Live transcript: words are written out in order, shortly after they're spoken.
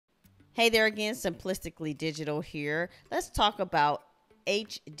Hey there again, Simplistically Digital here. Let's talk about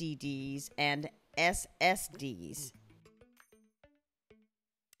HDDs and SSDs.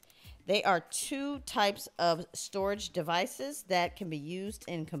 They are two types of storage devices that can be used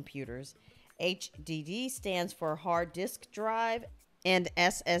in computers. HDD stands for hard disk drive, and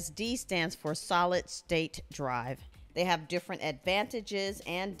SSD stands for solid state drive. They have different advantages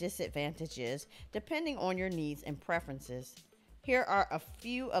and disadvantages depending on your needs and preferences. Here are a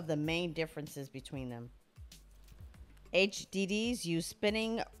few of the main differences between them. HDDs use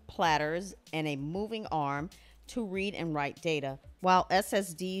spinning platters and a moving arm to read and write data, while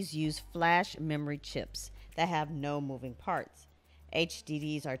SSDs use flash memory chips that have no moving parts.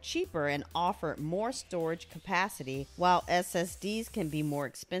 HDDs are cheaper and offer more storage capacity, while SSDs can be more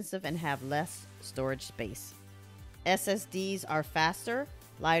expensive and have less storage space. SSDs are faster,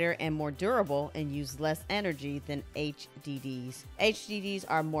 lighter, and more durable and use less energy than HDDs. HDDs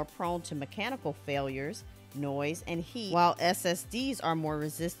are more prone to mechanical failures, noise, and heat, while SSDs are more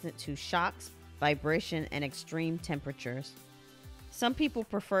resistant to shocks, vibration, and extreme temperatures. Some people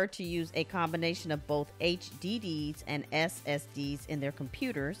prefer to use a combination of both HDDs and SSDs in their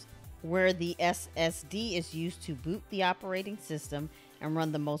computers, where the SSD is used to boot the operating system and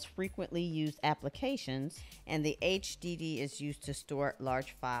run the most frequently used applications, and the HDD is used to store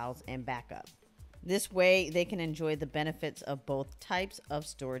large files and backup. This way, they can enjoy the benefits of both types of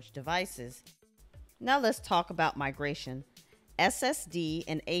storage devices. Now let's talk about migration. SSD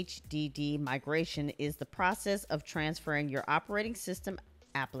and HDD migration is the process of transferring your operating system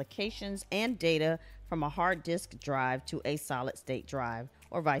applications and data from a hard disk drive to a solid state drive,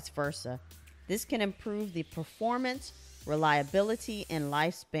 or vice versa. This can improve the performance, reliability, and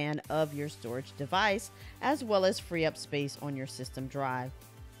lifespan of your storage device, as well as free up space on your system drive.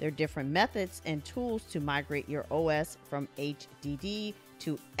 There are different methods and tools to migrate your OS from HDD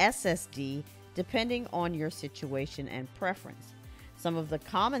to SSD depending on your situation and preference. Some of the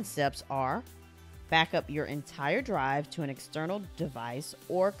common steps are: back up your entire drive to an external device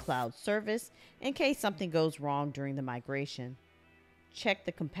or cloud service in case something goes wrong during the migration. Check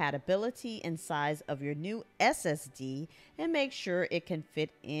the compatibility and size of your new SSD and make sure it can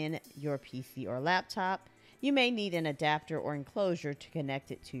fit in your PC or laptop. You may need an adapter or enclosure to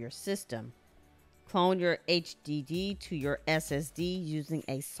connect it to your system. Clone your HDD to your SSD using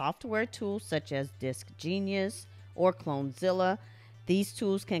a software tool such as Disk Genius or Clonezilla. These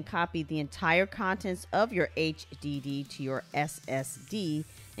tools can copy the entire contents of your HDD to your SSD,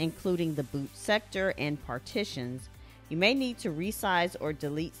 including the boot sector and partitions. You may need to resize or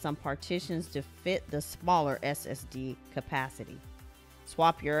delete some partitions to fit the smaller SSD capacity.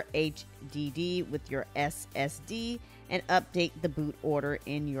 Swap your HDD with your SSD and update the boot order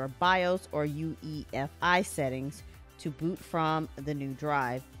in your BIOS or UEFI settings to boot from the new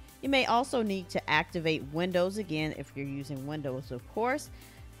drive. You may also need to activate Windows again if you're using Windows, of course,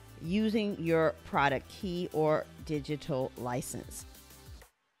 using your product key or digital license.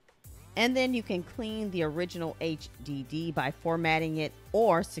 And then you can clean the original HDD by formatting it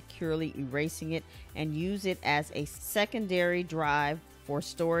or securely erasing it and use it as a secondary drive for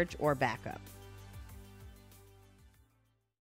storage or backup.